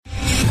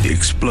The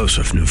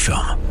explosive new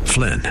film,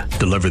 Flynn,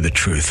 deliver the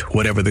truth,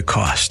 whatever the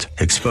cost,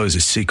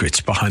 exposes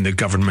secrets behind the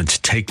government's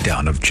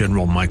takedown of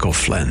General Michael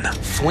Flynn.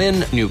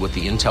 Flynn knew what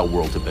the intel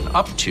world had been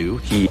up to.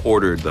 He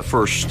ordered the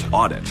first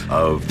audit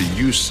of the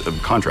use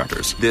of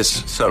contractors.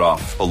 This set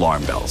off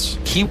alarm bells.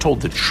 He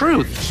told the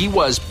truth. He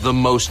was the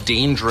most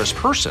dangerous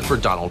person for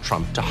Donald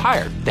Trump to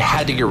hire. They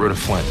had to get rid of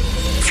Flynn.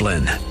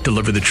 Flynn,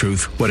 deliver the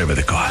truth, whatever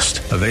the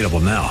cost. Available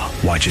now.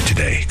 Watch it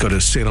today. Go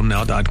to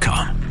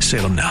salemnow.com.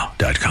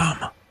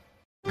 salemnow.com.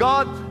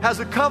 God has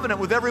a covenant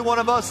with every one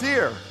of us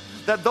here,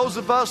 that those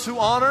of us who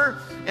honor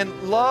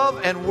and love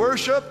and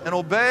worship and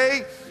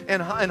obey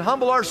and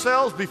humble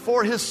ourselves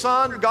before His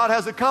Son, God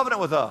has a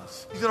covenant with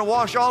us. He's going to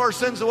wash all our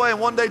sins away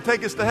and one day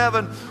take us to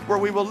heaven where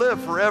we will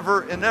live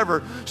forever and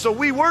ever. So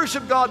we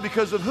worship God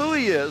because of who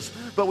He is,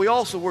 but we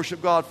also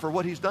worship God for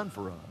what He's done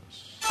for us.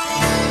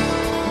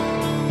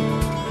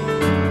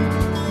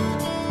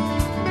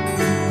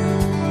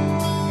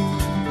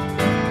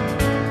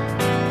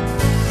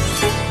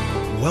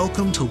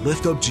 Welcome to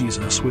Lift Up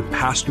Jesus with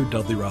Pastor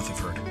Dudley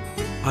Rutherford.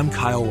 I'm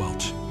Kyle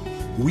Welch.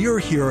 We are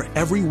here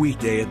every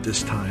weekday at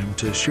this time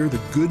to share the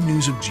good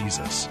news of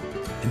Jesus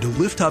and to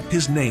lift up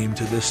His name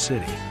to this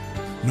city.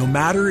 No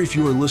matter if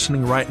you are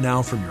listening right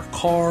now from your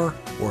car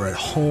or at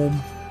home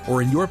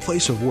or in your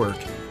place of work,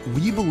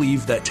 we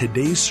believe that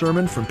today's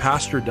sermon from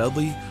Pastor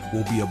Dudley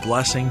will be a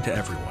blessing to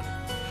everyone.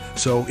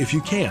 So if you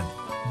can,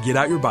 get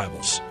out your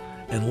Bibles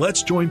and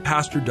let's join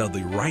Pastor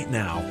Dudley right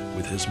now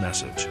with his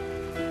message.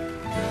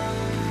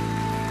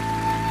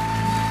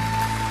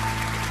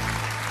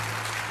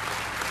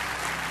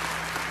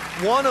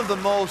 One of the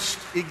most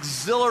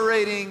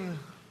exhilarating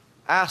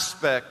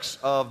aspects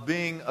of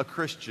being a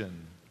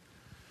Christian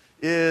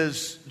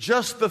is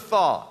just the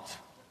thought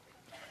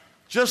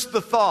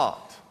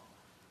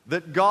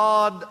that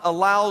God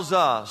allows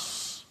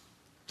us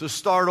to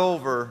start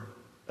over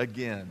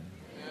again.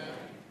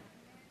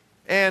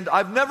 And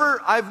I've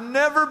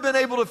never been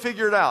able to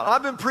figure it out.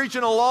 I've been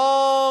preaching a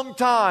long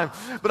time,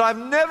 but I've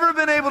never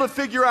been able to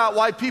figure out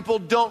why people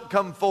don't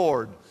come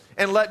forward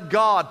and let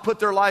God put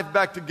their life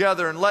back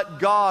together and let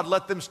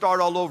them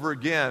start all over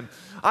again.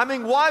 I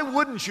mean, why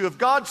wouldn't you? If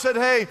God said,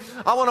 hey,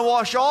 I want to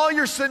wash all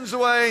your sins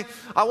away,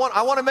 I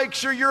want to make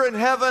sure you're in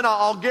heaven,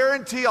 I'll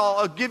guarantee,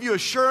 I'll give you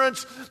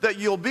assurance that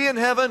you'll be in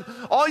heaven.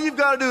 All you've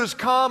got to do is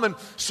come and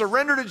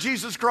surrender to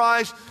Jesus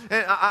Christ.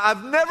 And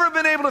I've never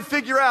been able to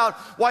figure out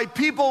why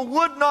people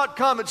would not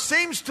come. It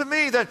seems to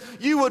me that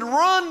you would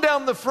run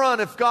down the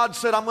front if God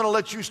said, I'm going to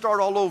let you start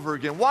all over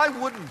again. Why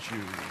wouldn't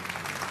you?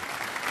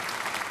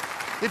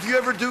 If you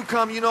ever do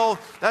come,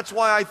 that's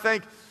why I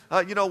think,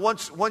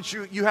 once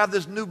you have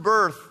this new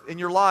birth in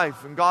your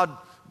life and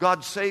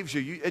God saves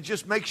you, it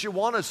just makes you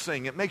want to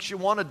sing. It makes you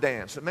want to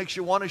dance. It makes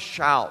you want to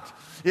shout.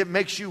 It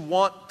makes you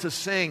want to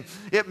sing.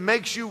 It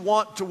makes you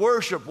want to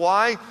worship.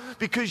 Why?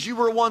 Because you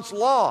were once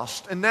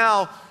lost and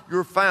now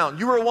you're found.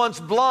 You were once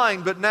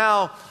blind, but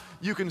now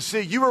you can see.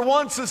 You were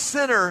once a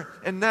sinner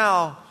and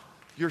now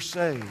you're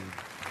saved.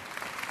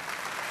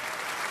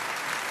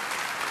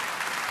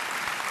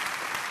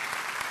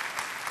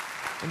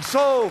 And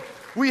so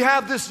we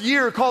have this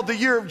year called the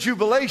year of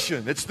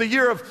jubilation. It's the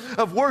year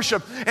of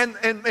worship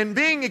and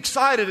being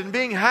excited and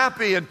being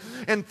happy and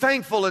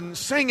thankful and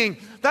singing.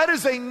 That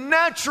is a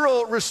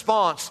natural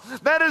response.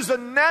 That is a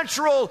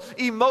natural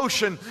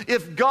emotion.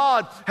 If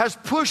God has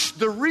pushed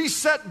the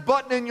reset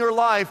button in your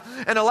life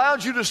and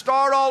allowed you to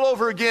start all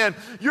over again,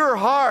 your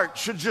heart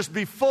should just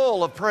be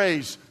full of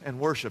praise and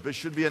worship. It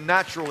should be a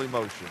natural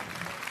emotion.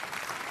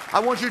 I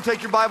want you to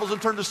take your Bibles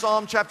and turn to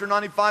Psalm chapter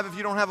 95. If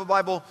you don't have a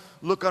Bible,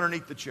 look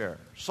underneath the chair.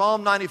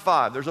 Psalm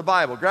 95. There's a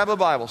Bible. Grab a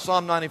Bible.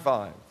 Psalm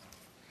 95.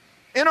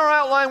 In our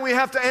outline, we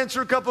have to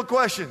answer a couple of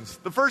questions.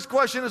 The first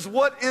question is,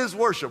 what is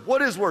worship?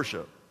 What is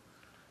worship?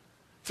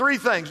 Three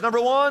things.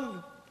 Number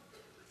one,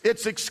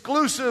 it's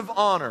exclusive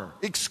honor.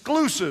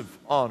 Exclusive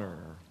honor.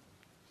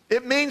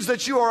 It means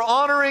that you are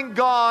honoring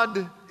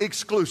God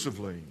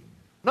exclusively.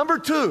 Number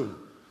two,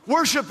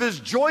 worship is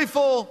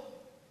joyful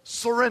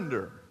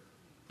surrender.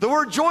 The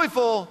word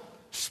joyful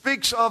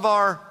speaks of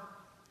our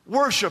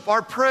worship,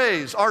 our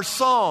praise, our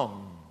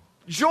song.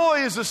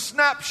 Joy is a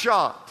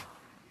snapshot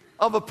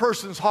of a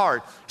person's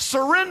heart.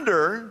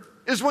 Surrender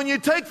is when you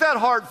take that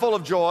heart full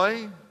of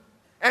joy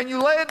and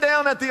you lay it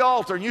down at the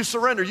altar and you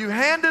surrender. You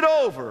hand it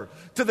over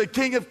to the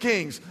King of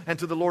Kings and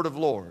to the Lord of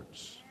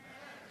Lords.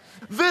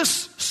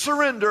 This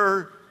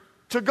surrender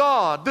to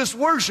God, this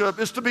worship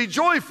is to be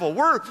joyful.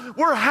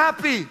 We're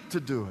happy to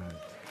do it.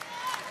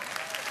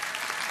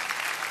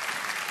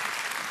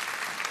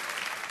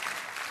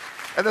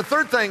 And the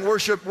third thing,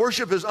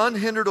 worship is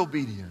unhindered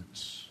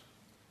obedience.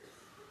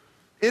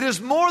 It is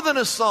more than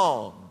a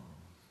song.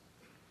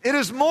 It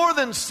is more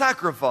than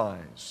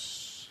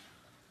sacrifice.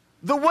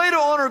 The way to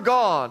honor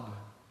God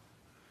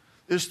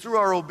is through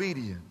our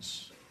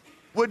obedience.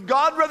 Would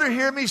God rather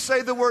hear me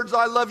say the words,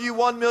 I love you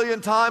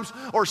 1,000,000 times,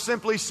 or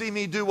simply see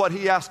me do what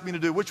He asked me to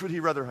do? Which would He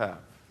rather have?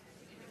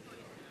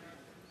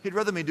 He'd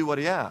rather me do what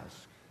He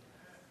asked.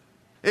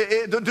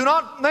 Do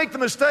not make the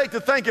mistake to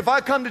think if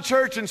I come to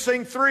church and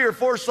sing 3 or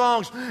 4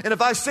 songs, and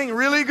if I sing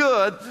really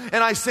good,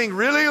 and I sing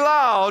really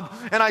loud,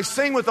 and I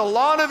sing with a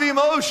lot of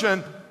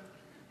emotion,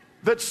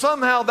 that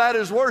somehow that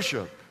is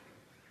worship.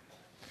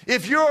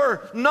 If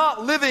you're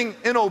not living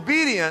in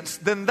obedience,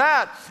 then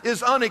that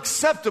is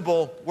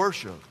unacceptable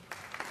worship.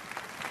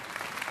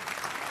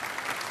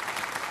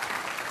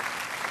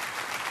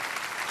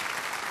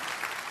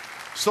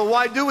 So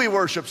why do we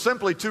worship?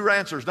 Simply 2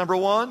 answers. Number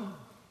 1,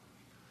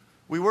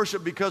 we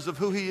worship because of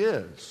who He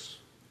is.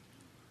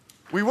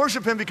 We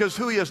worship Him because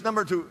who He is.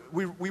 Number 2,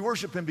 we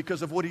worship Him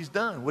because of what He's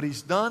done and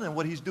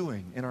what He's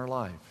doing in our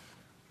life.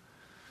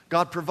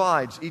 God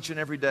provides each and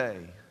every day.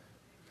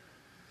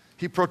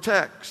 He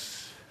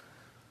protects.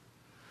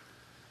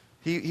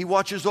 He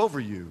watches over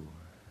you.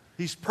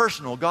 He's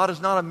personal. God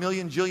is not a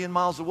million jillion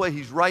miles away.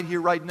 He's right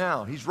here, right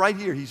now. He's right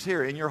here. He's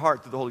here in your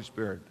heart through the Holy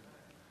Spirit.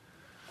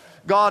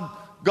 God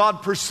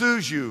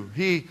pursues you.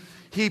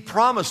 He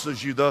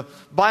promises you. The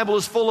Bible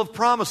is full of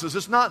promises.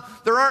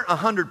 There aren't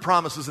 100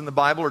 promises in the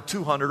Bible, or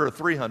 200 or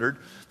 300.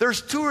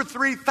 There's 2,000 or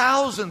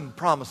 3,000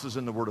 promises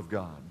in the Word of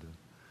God.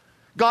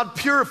 God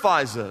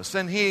purifies us,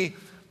 and He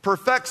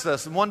perfects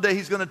us, and one day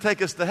He's going to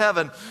take us to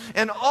heaven.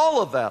 And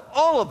all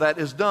of that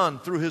is done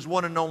through His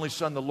one and only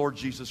Son, the Lord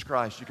Jesus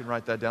Christ. You can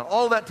write that down.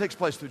 All of that takes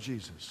place through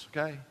Jesus,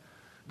 okay?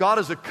 God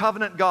is a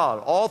covenant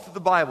God. All through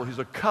the Bible, He's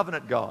a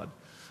covenant God.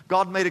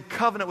 God made a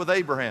covenant with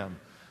Abraham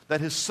that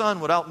his son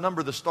would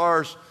outnumber the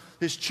stars,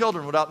 his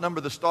children would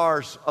outnumber the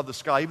stars of the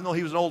sky. Even though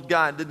he was an old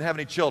guy and didn't have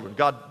any children,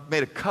 God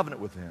made a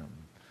covenant with him.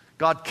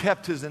 God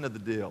kept His end of the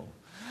deal.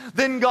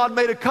 Then God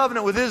made a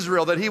covenant with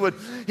Israel that He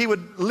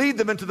would lead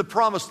them into the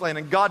promised land,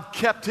 and God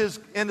kept His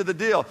end of the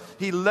deal.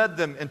 He led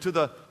them into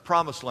the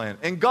promised land.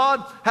 And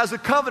God has a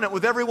covenant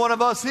with every one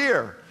of us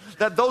here,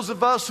 that those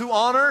of us who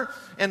honor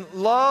and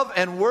love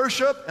and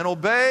worship and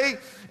obey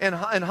and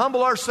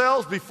humble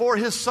ourselves before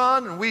His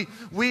Son, and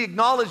we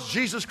acknowledge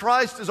Jesus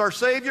Christ as our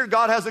Savior,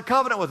 God has a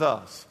covenant with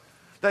us.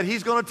 That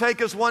He's going to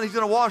take us He's going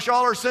to wash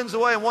all our sins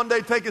away and one day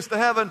take us to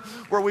heaven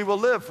where we will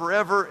live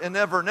forever and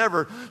ever and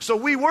ever. So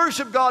we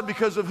worship God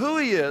because of who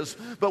He is,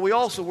 but we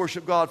also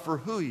worship God for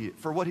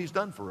what He's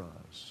done for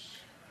us.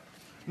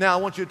 Now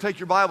I want you to take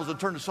your Bibles and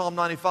turn to Psalm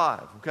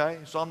 95, okay?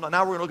 Now we're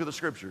going to look at the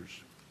Scriptures.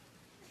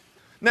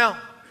 Now,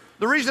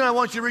 the reason I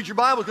want you to read your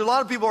Bible is because a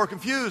lot of people are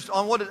confused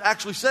on what it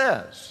actually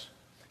says.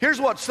 Here's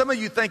what some of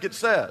you think it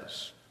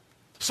says.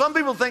 Some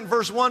people think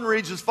verse 1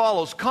 reads as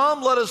follows: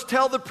 "Come, let us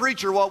tell the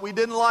preacher what we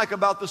didn't like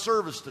about the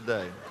service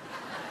today."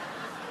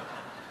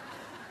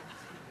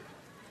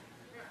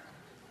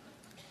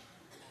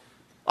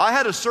 I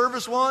had a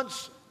service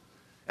once,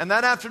 and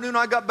that afternoon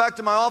I got back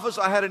to my office.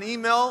 I had an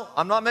email.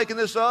 I'm not making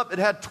this up. It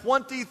had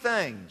 20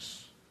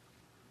 things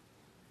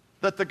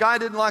that the guy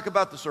didn't like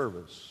about the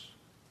service.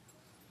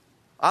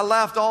 I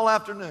laughed all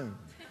afternoon.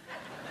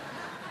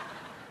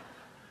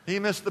 He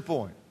missed the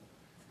point.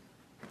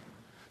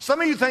 Some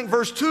of you think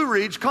verse 2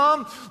 reads,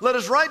 "Come, let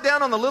us write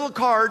down on the little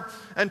card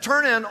and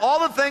turn in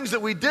all the things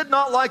that we did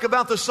not like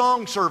about the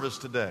song service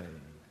today.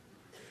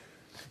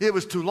 It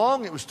was too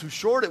long, it was too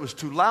short, it was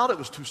too loud, it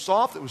was too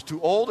soft, it was too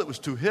old, it was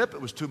too hip,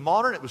 it was too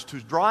modern, it was too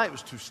dry, it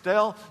was too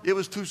stale, it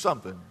was too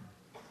something."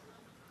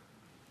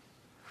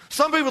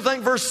 Some people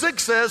think verse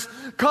 6 says,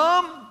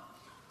 "Come,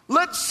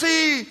 let's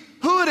see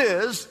who it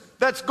is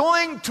that's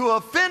going to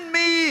offend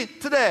me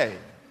today.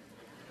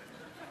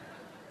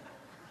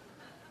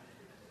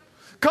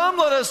 Come,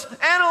 let us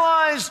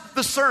analyze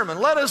the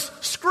sermon. Let us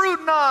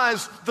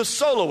scrutinize the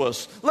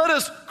soloist. Let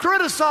us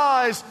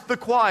criticize the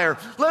choir.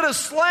 Let us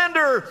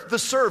slander the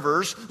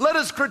servers. Let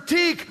us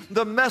critique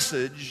the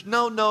message."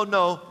 No.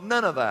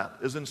 None of that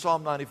is in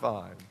Psalm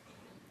 95.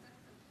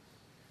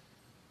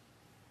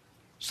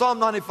 Psalm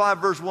 95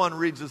 verse 1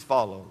 reads as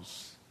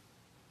follows.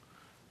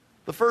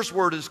 The first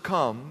word is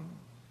come.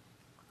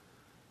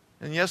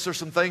 And yes, there's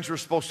some things we're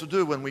supposed to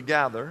do when we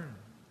gather.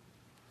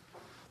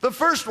 The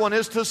first one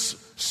is to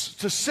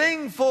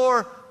sing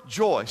for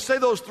joy. Say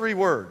those 3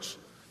 words.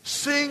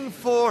 Sing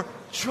for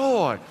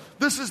joy.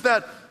 This is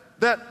that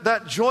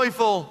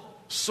joyful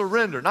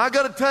surrender. Now I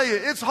got to tell you,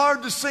 it's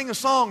hard to sing a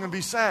song and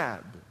be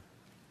sad.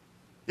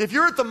 If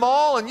you're at the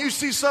mall and you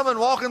see someone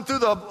walking through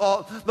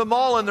the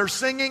mall and they're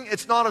singing,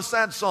 it's not a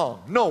sad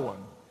song. No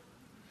one.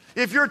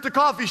 If you're at the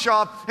coffee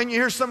shop and you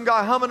hear some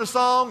guy humming a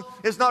song,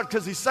 it's not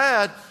because he's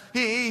sad.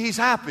 He's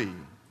happy.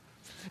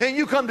 And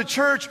you come to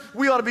church,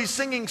 we ought to be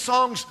singing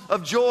songs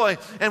of joy,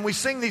 and we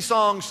sing these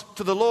songs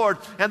to the Lord.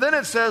 And then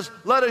it says,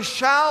 let us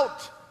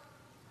shout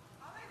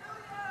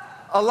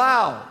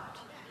aloud.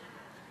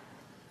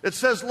 It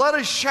says, let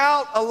us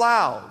shout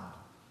aloud.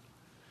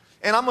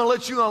 And I'm going to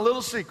let you in a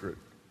little secret.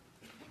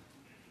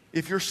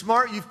 If you're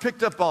smart, you've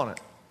picked up on it.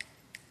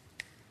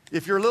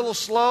 If you're a little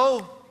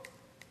slow,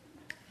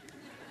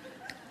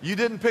 you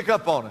didn't pick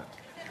up on it.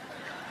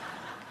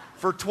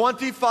 For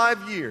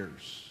 25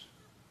 years,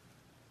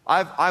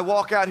 I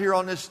walk out here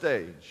on this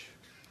stage,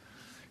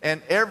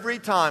 and every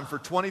time for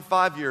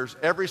 25 years,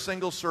 every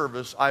single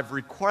service, I've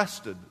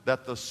requested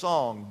that the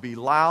song be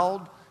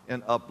loud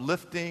and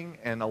uplifting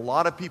and a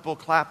lot of people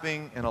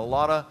clapping and a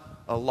lot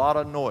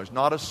of noise.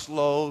 Not a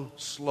slow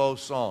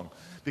song.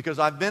 Because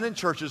I've been in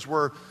churches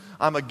where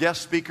I'm a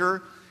guest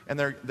speaker and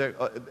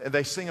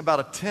they sing about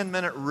a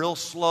 10-minute real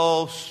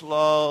slow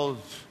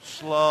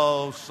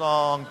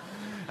song.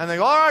 And they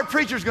go, all right,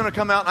 preacher's going to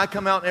come out. And I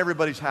come out and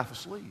everybody's half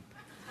asleep.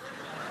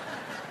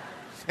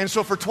 And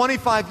so for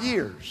 25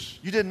 years,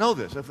 you didn't know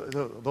this.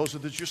 Those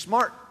that you're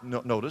smart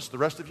notice. The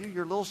rest of you,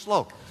 you're a little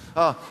slow.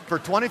 For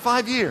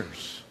 25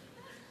 years,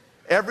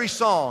 every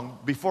song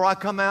before I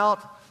come out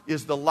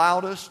is the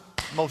loudest,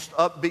 most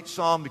upbeat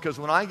song, because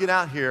when I get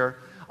out here,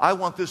 I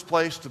want this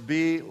place to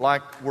be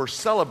like we're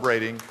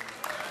celebrating.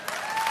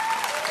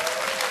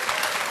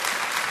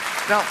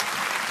 Now,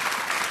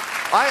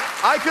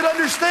 I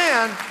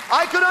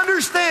could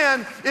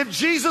understand if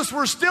Jesus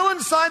were still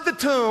inside the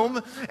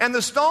tomb and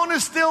the stone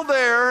is still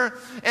there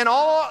and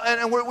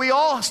we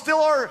all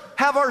still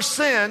have our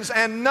sins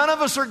and none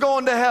of us are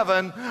going to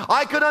heaven.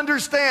 I could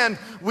understand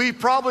we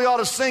probably ought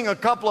to sing a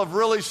couple of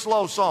really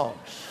slow songs.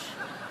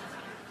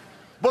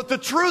 But the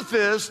truth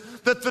is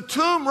that the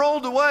tomb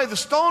rolled away, the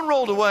stone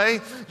rolled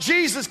away,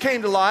 Jesus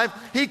came to life,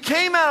 He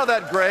came out of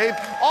that grave,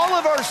 all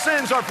of our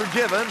sins are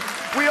forgiven,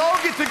 we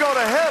all get to go to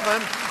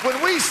heaven.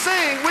 When we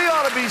sing, we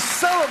ought to be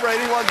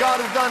celebrating what God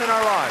has done in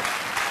our lives.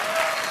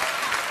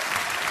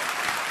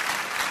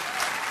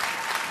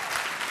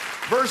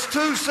 Verse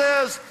 2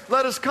 says,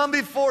 let us come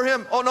before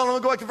Him. Oh, no, let me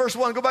go back to verse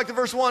 1. Go back to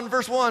verse 1.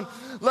 Verse 1,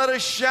 let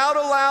us shout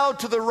aloud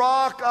to the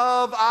rock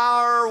of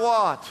our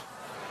what?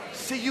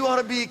 See, you ought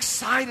to be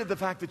excited the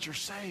fact that you're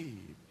saved.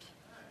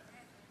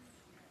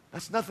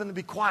 That's nothing to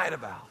be quiet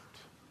about.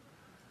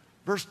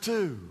 Verse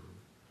 2.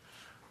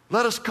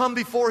 Let us come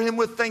before Him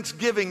with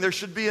thanksgiving. There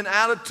should be an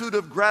attitude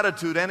of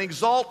gratitude and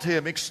exalt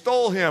Him,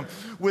 extol Him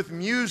with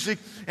music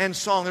and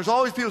song. There's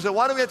always people who say,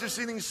 why do we have to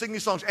sing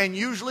these songs? And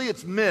usually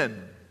it's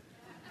men.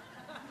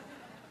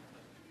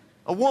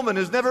 A woman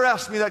has never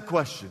asked me that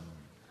question.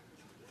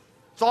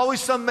 It's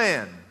always some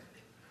man.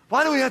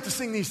 Why do we have to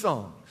sing these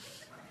songs?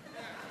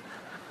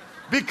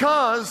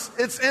 Because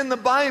it's in the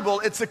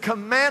Bible. It's a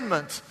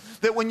commandment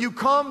that when you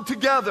come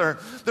together,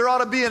 there ought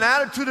to be an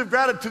attitude of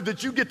gratitude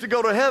that you get to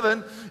go to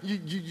heaven.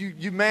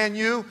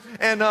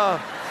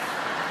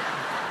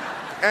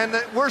 And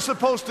that we're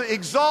supposed to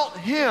exalt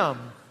Him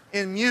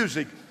in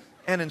music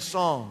and in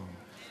song.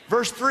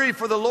 Verse 3,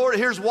 for the Lord,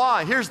 here's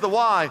why. Here's the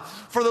why.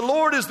 For the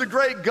Lord is the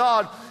great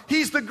God.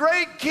 He's the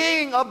great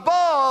King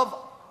above.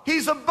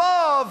 He's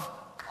above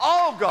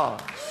all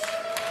gods.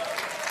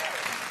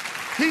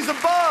 He's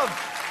above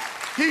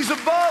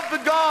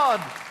the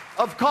God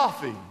of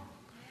coffee.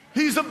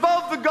 He's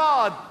above the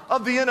God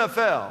of the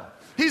NFL.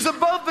 He's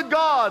above the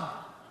God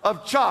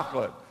of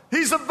chocolate.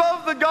 He's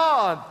above the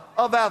God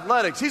of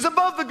athletics. He's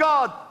above the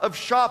God of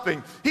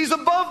shopping. He's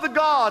above the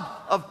God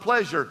of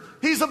pleasure.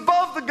 He's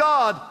above the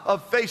God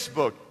of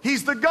Facebook.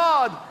 He's the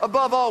God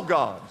above all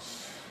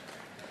gods.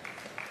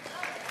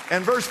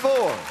 And verse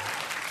 4.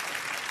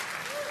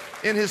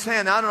 In His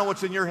hand, now I don't know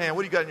what's in your hand.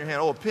 What do you got in your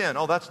hand? Oh, a pen.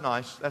 Oh, that's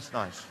nice. That's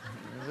nice.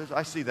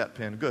 I see that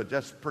pen. Good.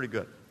 That's pretty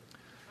good.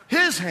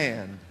 His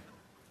hand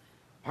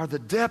are the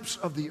depths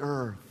of the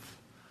earth.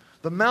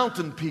 The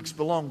mountain peaks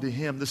belong to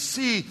Him. The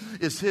sea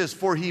is His,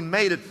 for He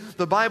made it.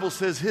 The Bible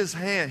says His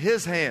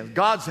hand,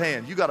 God's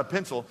hand. You got a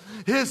pencil.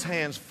 His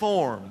hands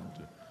formed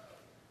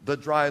the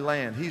dry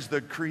land. He's the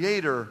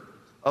creator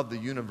of the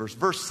universe.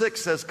 Verse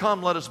 6 says,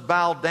 come, let us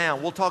bow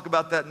down. We'll talk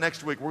about that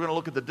next week. We're going to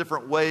look at the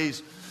different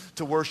ways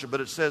to worship. But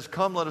it says,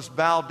 come, let us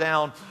bow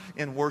down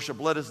in worship.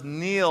 Let us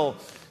kneel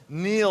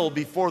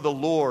before the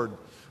Lord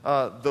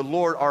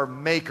our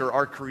Maker,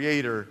 our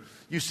Creator.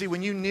 You see,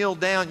 when you kneel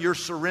down, you're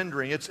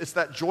surrendering. It's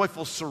that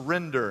joyful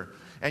surrender.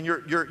 And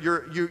you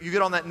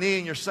get on that knee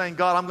and you're saying,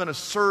 God, I'm going to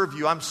serve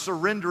you. I'm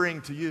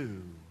surrendering to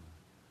you.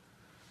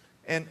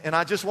 And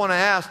I just want to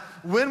ask,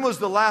 when was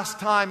the last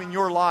time in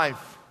your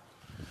life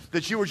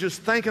that you were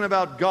just thinking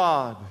about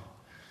God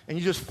and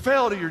you just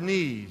fell to your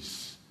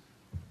knees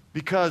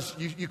because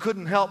you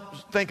couldn't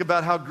help think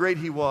about how great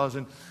He was?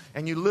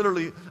 And you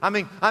literally, I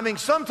mean,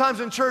 sometimes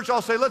in church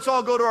I'll say, let's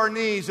all go to our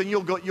knees, and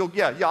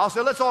I'll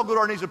say, let's all go to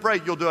our knees and pray,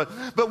 you'll do it.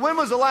 But when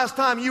was the last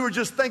time you were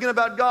just thinking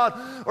about God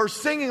or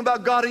singing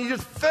about God and you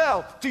just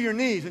fell to your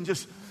knees and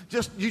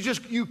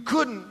you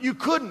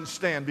couldn't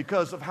stand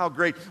because of how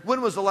great?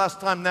 When was the last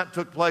time that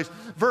took place?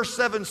 Verse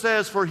 7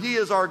 says, for He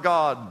is our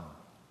God,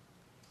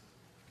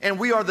 and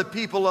we are the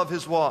people of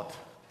His what?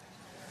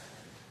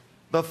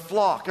 The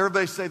flock.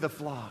 Everybody say the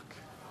flock.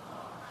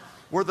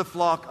 We're the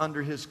flock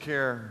under His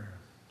care.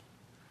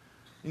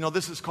 You know,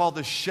 this is called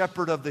the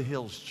Shepherd of the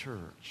Hills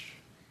Church.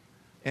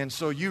 And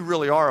so you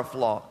really are a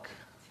flock.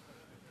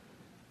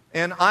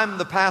 And I'm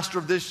the pastor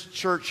of this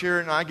church here,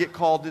 and I get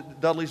called,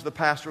 Dudley's the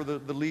pastor,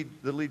 the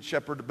lead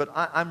shepherd, but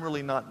I'm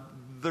really not.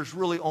 There's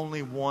really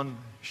only one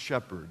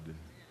shepherd.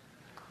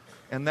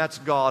 And that's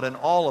God, and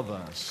all of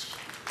us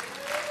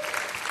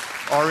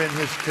are in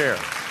His care.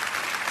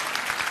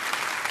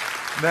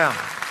 Now,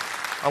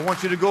 I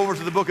want you to go over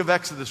to the book of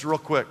Exodus real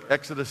quick.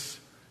 Exodus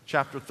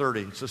chapter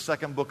 30. It's the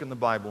second book in the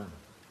Bible.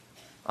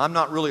 I'm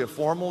not really a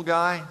formal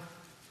guy,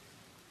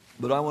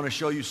 but I want to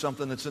show you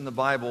something that's in the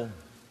Bible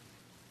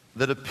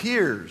that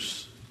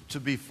appears to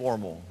be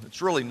formal. It's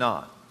really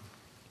not.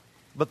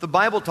 But the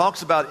Bible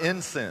talks about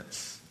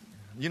incense.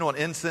 You know what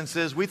incense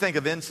is? We think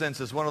of incense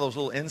as one of those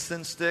little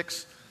incense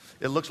sticks.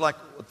 It looks like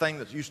a thing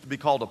that used to be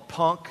called a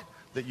punk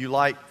that you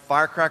light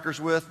firecrackers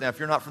with. Now, if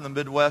you're not from the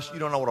Midwest, you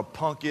don't know what a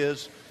punk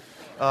is.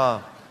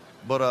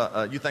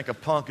 But you think a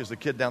punk is the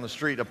kid down the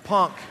street. A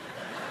punk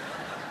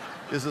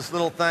is this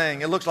little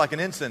thing. It looks like an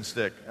incense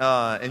stick.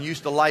 And you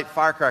used to light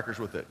firecrackers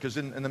with it. Because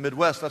in the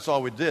Midwest, that's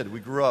all we did.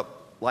 We grew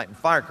up lighting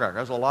firecrackers.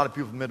 There's a lot of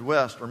people from the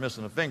Midwest are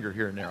missing a finger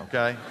here and there,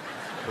 okay?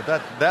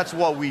 But that's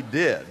what we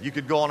did. You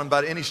could go on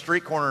about any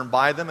street corner and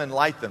buy them and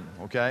light them,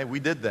 okay? We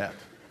did that.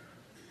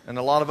 And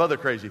a lot of other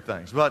crazy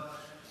things. But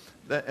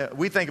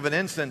we think of an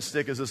incense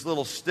stick as this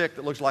little stick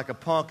that looks like a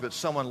punk that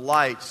someone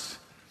lights,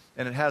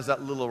 and it has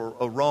that little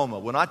aroma.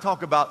 When I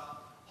talk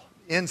about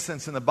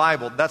incense in the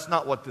Bible, that's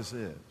not what this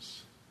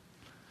is.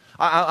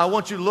 I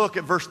want you to look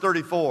at verse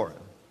 34.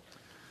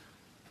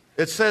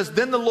 It says,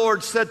 "Then the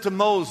Lord said to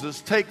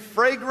Moses, take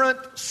fragrant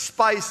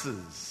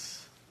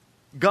spices,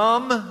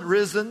 gum,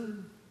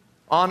 resin,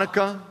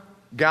 onycha,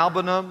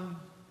 galbanum,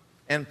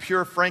 and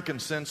pure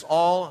frankincense,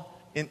 all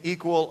in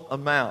equal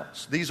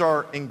amounts." These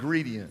are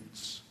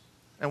ingredients.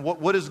 And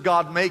what is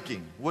God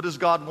making? What does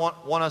God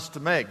want us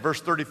to make?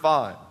 Verse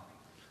 35.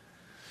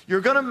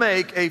 "You're going to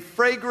make a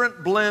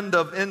fragrant blend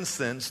of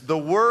incense, the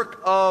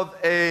work of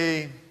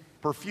a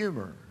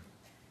perfumer."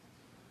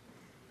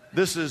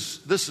 This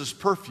is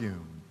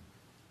perfume.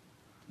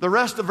 The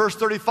rest of verse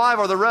 35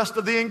 are the rest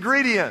of the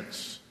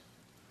ingredients.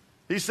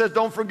 He says,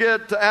 don't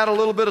forget to add a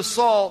little bit of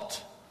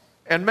salt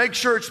and make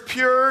sure it's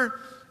pure,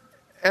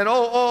 and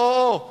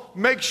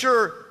make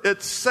sure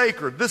it's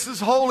sacred. This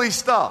is holy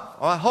stuff.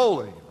 All right,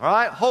 holy. All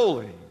right,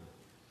 holy.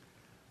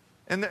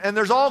 And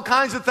there's all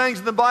kinds of things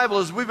in the Bible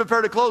as we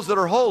prepare to close that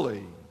are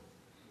holy.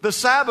 The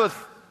Sabbath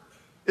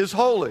is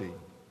holy.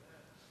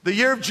 The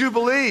year of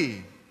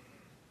Jubilee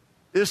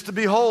is to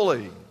be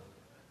holy.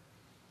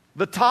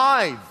 The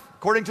tithe,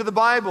 according to the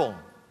Bible,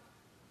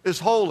 is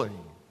holy.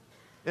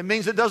 It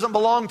means it doesn't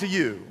belong to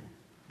you.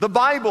 The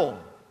Bible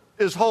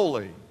is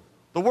holy.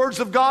 The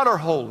words of God are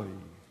holy.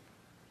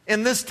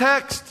 In this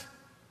text,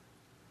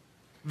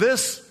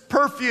 this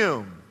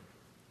perfume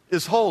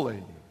is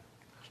holy.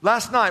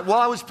 Last night, while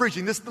I was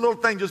preaching, this little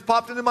thing just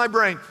popped into my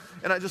brain,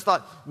 and I just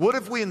thought, what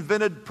if we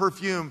invented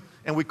perfume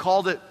and we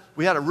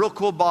had a real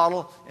cool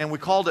bottle, and we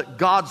called it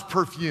God's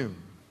perfume?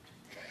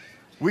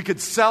 We could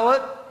sell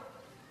it.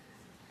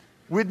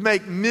 We'd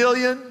make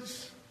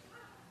millions,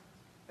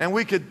 and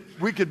we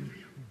could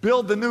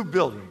build the new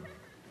building.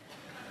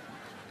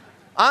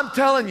 I'm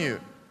telling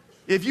you,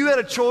 if you had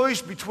a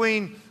choice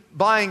between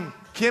buying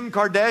Kim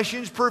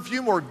Kardashian's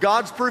perfume or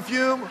God's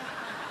perfume,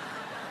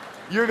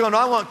 you're going,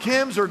 I want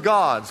Kim's or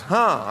God's?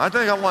 I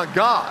think I want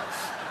God's.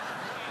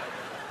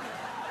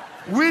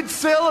 We'd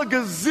sell a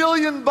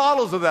gazillion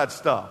bottles of that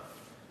stuff.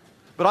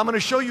 But I'm going to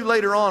show you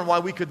later on why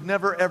we could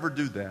never, ever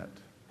do that.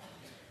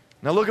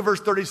 Now look at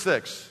verse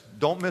 36.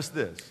 Don't miss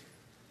this.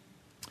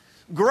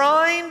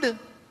 Grind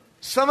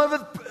some of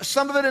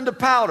it into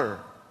powder.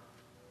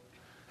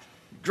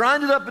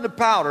 Grind it up into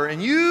powder,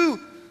 and you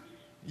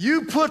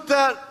put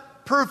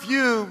that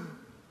perfume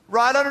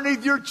right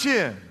underneath your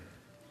chin.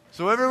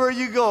 So everywhere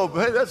you go,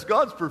 hey, that's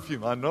God's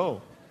perfume. I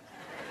know.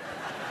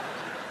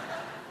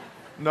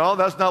 No,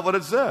 that's not what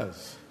it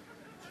says.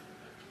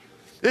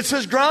 It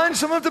says grind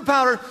some of the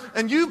powder,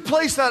 and you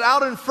place that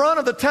out in front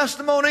of the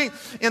testimony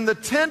in the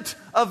tent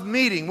of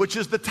meeting, which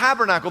is the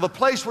tabernacle, the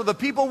place where the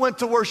people went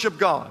to worship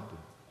God.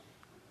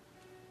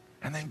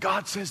 And then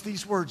God says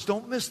these words,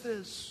 don't miss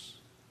this.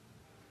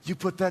 You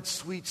put that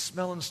sweet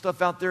smelling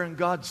stuff out there, and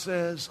God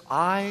says,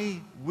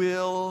 I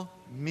will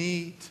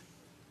meet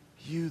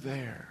you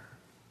there.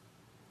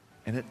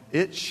 And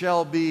it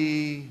shall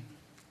be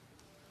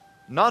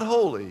not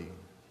holy,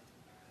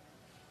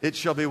 it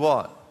shall be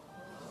what?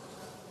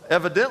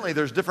 Evidently,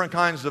 there's different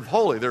kinds of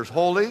holy. There's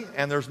holy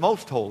and there's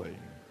most holy.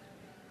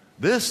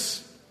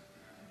 This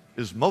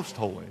is most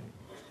holy.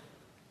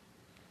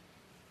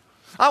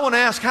 I want to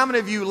ask, how many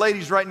of you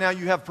ladies right now,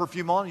 you have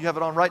perfume on? You have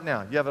it on right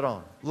now. You have it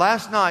on.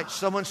 Last night,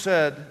 someone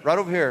said, right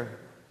over here,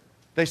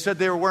 they said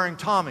they were wearing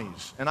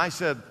Tommy's. And I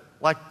said,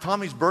 like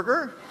Tommy's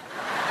Burger?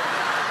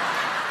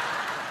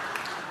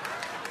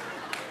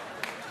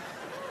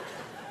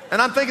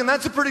 And I'm thinking,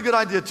 that's a pretty good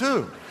idea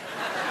too.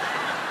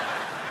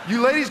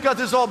 You ladies got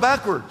this all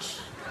backwards.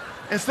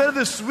 Instead of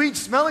this sweet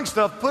smelling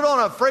stuff, put on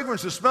a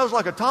fragrance that smells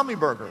like a Tommy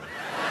Burger.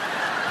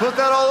 Put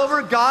that all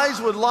over. Guys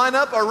would line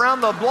up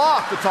around the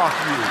block to talk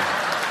to you.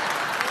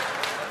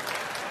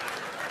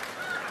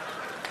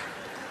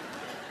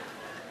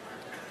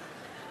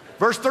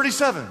 Verse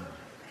 37.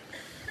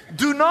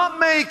 Do not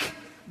make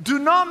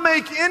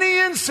any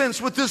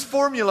incense with this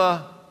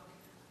formula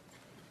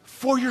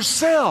for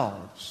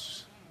yourselves.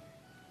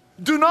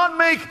 Do not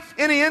make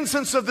any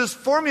incense of this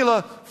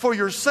formula for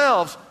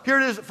yourselves. Here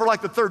it is for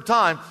like the third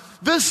time.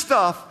 This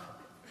stuff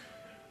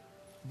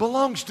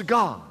belongs to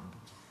God.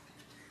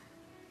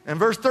 And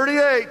verse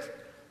 38,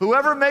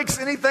 Whoever makes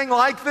anything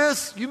like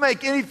this, you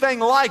make anything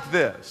like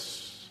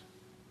this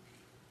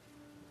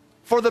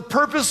for the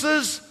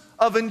purposes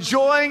of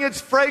enjoying its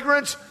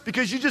fragrance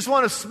because you just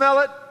want to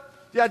smell it.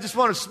 Yeah, I just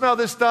want to smell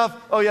this stuff.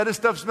 Oh yeah, this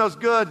stuff smells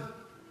good.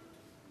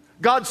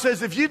 God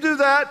says if you do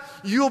that,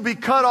 you'll be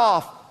cut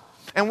off.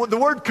 And the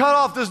word cut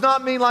off does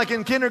not mean like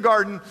in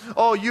kindergarten,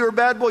 oh, you're a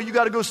bad boy, you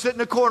got to go sit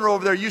in a corner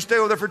over there. You stay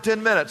over there for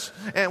 10 minutes,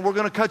 and we're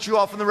going to cut you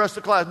off from the rest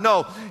of the class.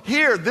 No,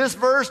 here, this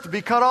verse, to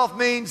be cut off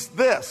means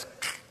this,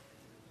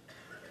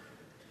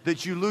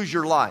 that you lose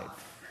your life.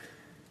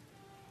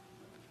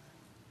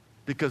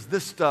 Because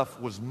this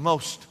stuff was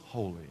most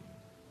holy.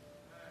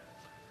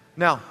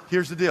 Now,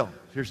 here's the deal.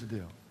 Here's the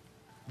deal.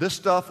 This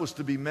stuff was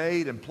to be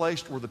made and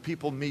placed where the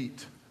people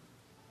meet.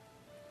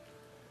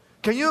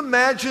 Can you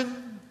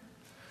imagine?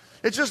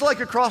 It's just like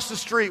across the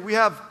street. We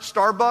have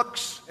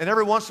Starbucks, and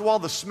every once in a while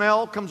the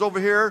smell comes over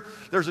here.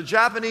 There's a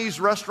Japanese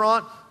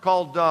restaurant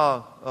called,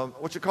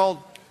 what's it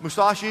called?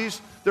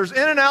 Musashi's. There's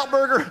In-N-Out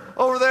Burger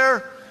over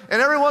there.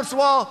 And every once in a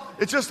while,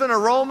 it's just an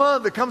aroma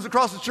that comes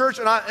across the church.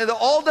 And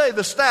all day,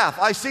 the staff,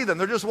 I see them.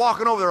 They're just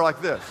walking over there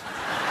like this.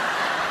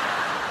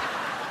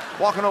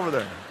 Walking over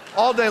there.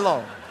 All day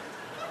long.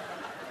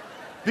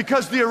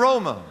 Because the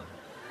aroma.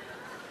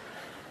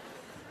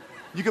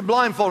 You could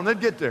blindfold them,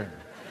 they'd get there.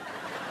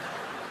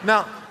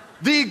 Now,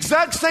 the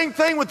exact same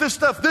thing with this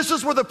stuff. This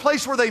is where the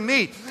place where they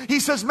meet. He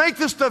says, make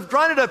this stuff,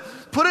 grind it up,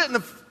 put it in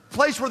the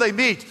place where they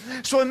meet.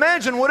 So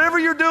imagine whatever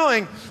you're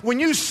doing, when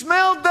you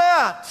smelled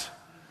that,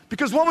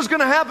 because what was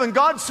going to happen,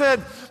 God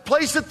said,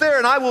 place it there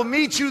and I will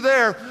meet you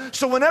there.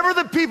 So whenever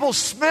the people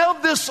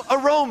smelled this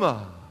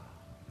aroma,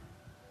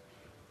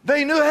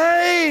 they knew,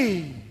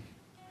 hey,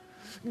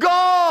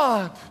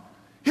 God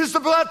is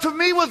about to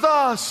meet with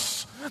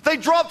us. They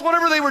dropped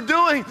whatever they were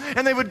doing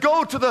and they would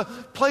go to the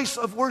place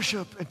of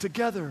worship, and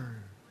together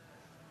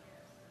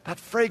that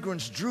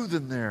fragrance drew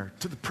them there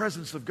to the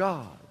presence of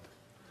God.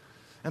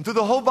 And through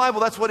the whole Bible,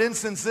 that's what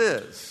incense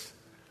is.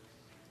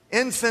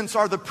 Incense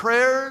are the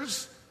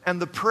prayers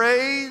and the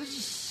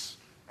praise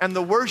and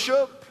the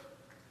worship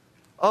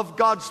of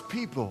God's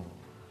people.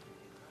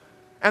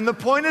 And the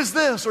point is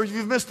this, or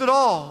you've missed it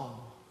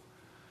all,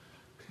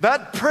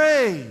 that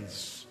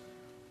praise,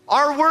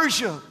 our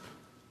worship,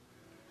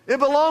 it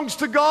belongs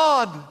to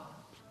God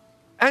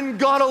and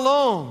God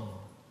alone.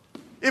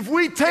 If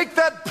we take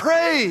that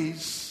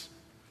praise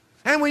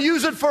and we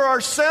use it for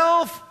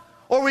ourselves,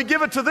 or we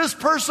give it to this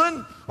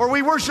person, or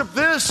we worship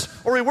this,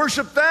 or we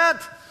worship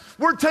that,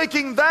 we're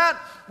taking that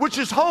which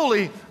is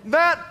holy,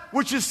 that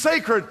which is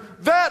sacred,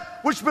 that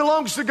which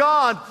belongs to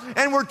God,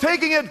 and we're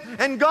taking it,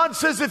 and God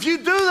says, if you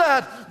do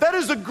that, that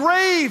is a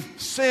grave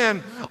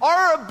sin.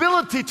 Our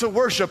ability to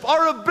worship,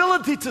 our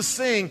ability to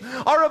sing,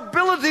 our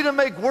ability to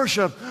make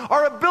worship,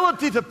 our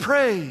ability to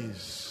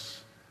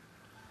praise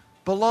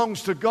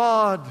belongs to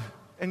God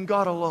and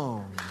God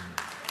alone.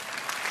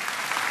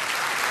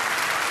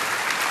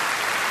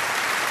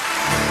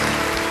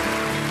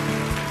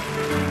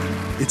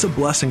 It's a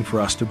blessing for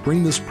us to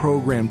bring this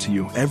program to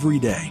you every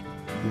day.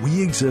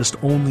 We exist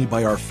only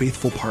by our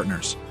faithful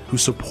partners who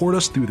support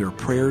us through their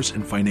prayers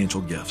and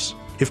financial gifts.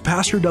 If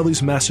Pastor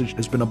Dudley's message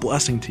has been a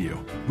blessing to you,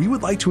 we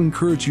would like to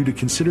encourage you to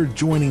consider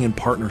joining in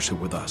partnership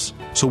with us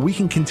so we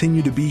can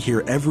continue to be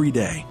here every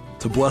day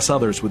to bless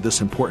others with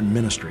this important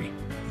ministry.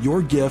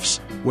 Your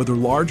gifts, whether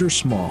large or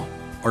small,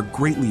 are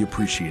greatly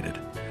appreciated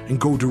and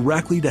go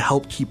directly to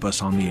help keep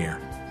us on the air.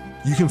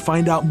 You can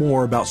find out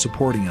more about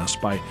supporting us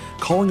by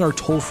calling our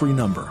toll-free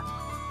number,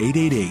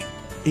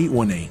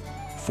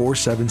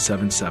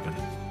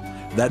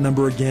 888-818-4777. That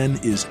number again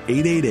is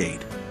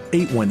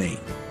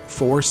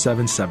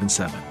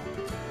 888-818-4777.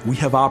 We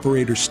have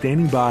operators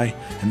standing by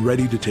and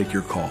ready to take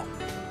your call.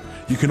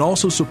 You can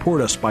also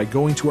support us by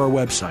going to our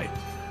website,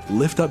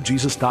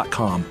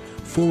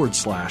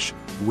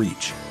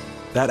 liftupjesus.com/reach.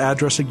 That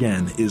address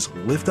again is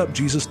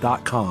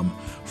liftupjesus.com/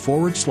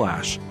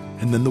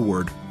 and then the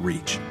word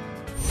reach.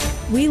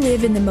 We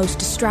live in the most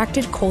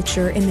distracted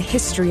culture in the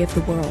history of the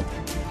world.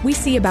 We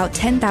see about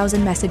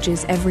 10,000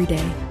 messages every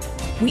day.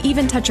 We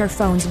even touch our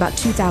phones about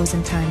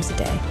 2,000 times a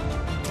day.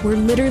 We're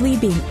literally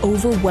being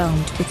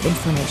overwhelmed with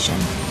information.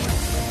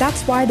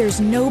 That's why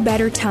there's no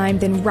better time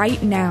than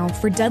right now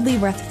for Dudley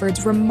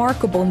Rutherford's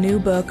remarkable new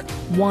book,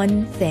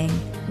 One Thing.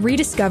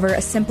 Rediscover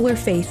a simpler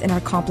faith in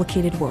our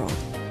complicated world.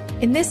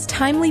 In this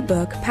timely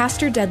book,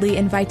 Pastor Dudley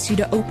invites you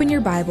to open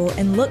your Bible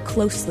and look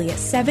closely at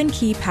 7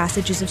 key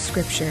passages of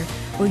Scripture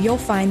where you'll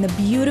find the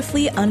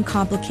beautifully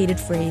uncomplicated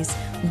phrase,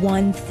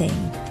 one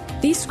thing.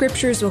 These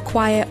scriptures will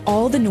quiet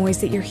all the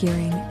noise that you're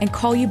hearing and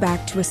call you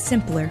back to a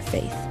simpler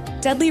faith.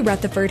 Dudley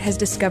Rutherford has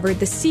discovered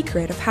the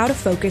secret of how to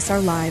focus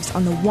our lives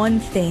on the one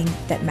thing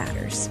that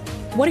matters.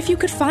 What if you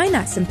could find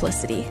that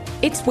simplicity?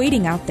 It's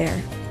waiting out there,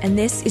 and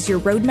this is your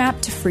roadmap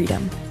to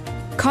freedom.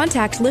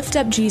 Contact Lift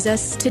Up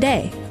Jesus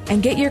today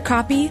and get your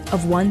copy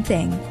of One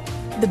Thing,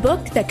 the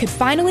book that could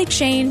finally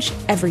change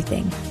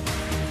everything.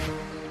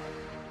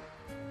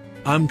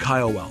 I'm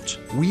Kyle Welch.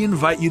 We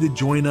invite you to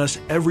join us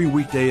every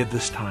weekday at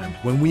this time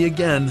when we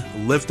again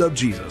lift up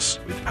Jesus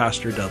with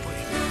Pastor Dudley.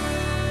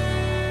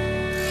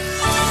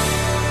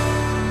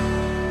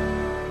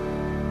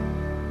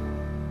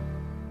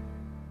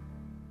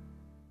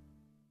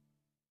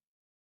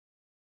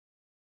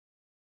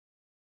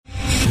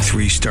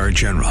 Three-star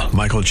general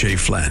Michael J.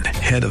 Flynn,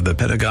 head of the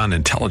Pentagon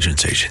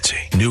Intelligence Agency,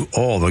 knew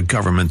all the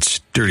government's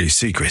dirty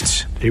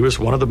secrets. He was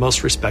one of the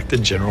most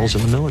respected generals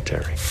in the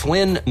military.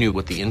 Flynn knew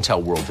what the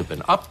intel world had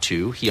been up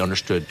to. He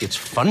understood its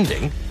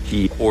funding.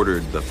 He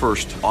ordered the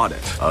first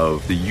audit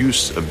of the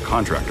use of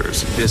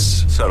contractors.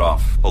 This set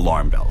off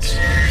alarm bells.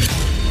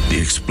 The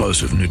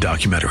explosive new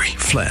documentary,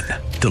 Flynn,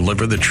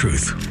 Deliver the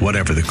Truth,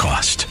 Whatever the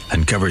Cost,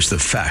 uncovers the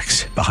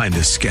facts behind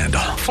this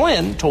scandal.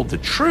 Flynn told the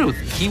truth.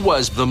 He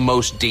was the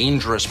most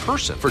dangerous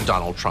person for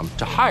Donald Trump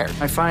to hire.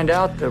 I find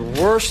out the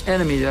worst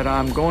enemy that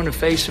I'm going to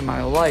face in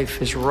my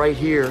life is right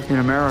here in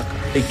America.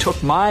 They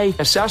took my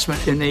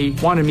assessment and they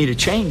wanted me to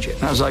change it.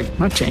 And I was like, I'm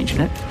not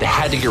changing it. They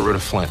had to get rid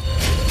of Flynn.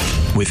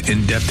 With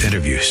in-depth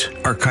interviews,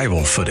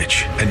 archival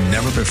footage, and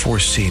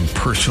never-before-seen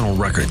personal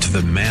records of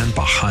the man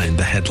behind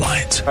the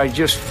headlines. I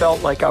just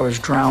felt like I was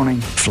drowning.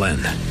 Flynn,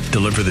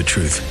 Deliver the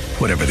Truth,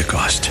 Whatever the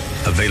Cost.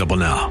 Available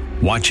now.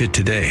 Watch it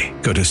today.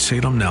 Go to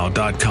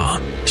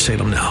salemnow.com.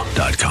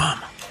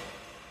 salemnow.com.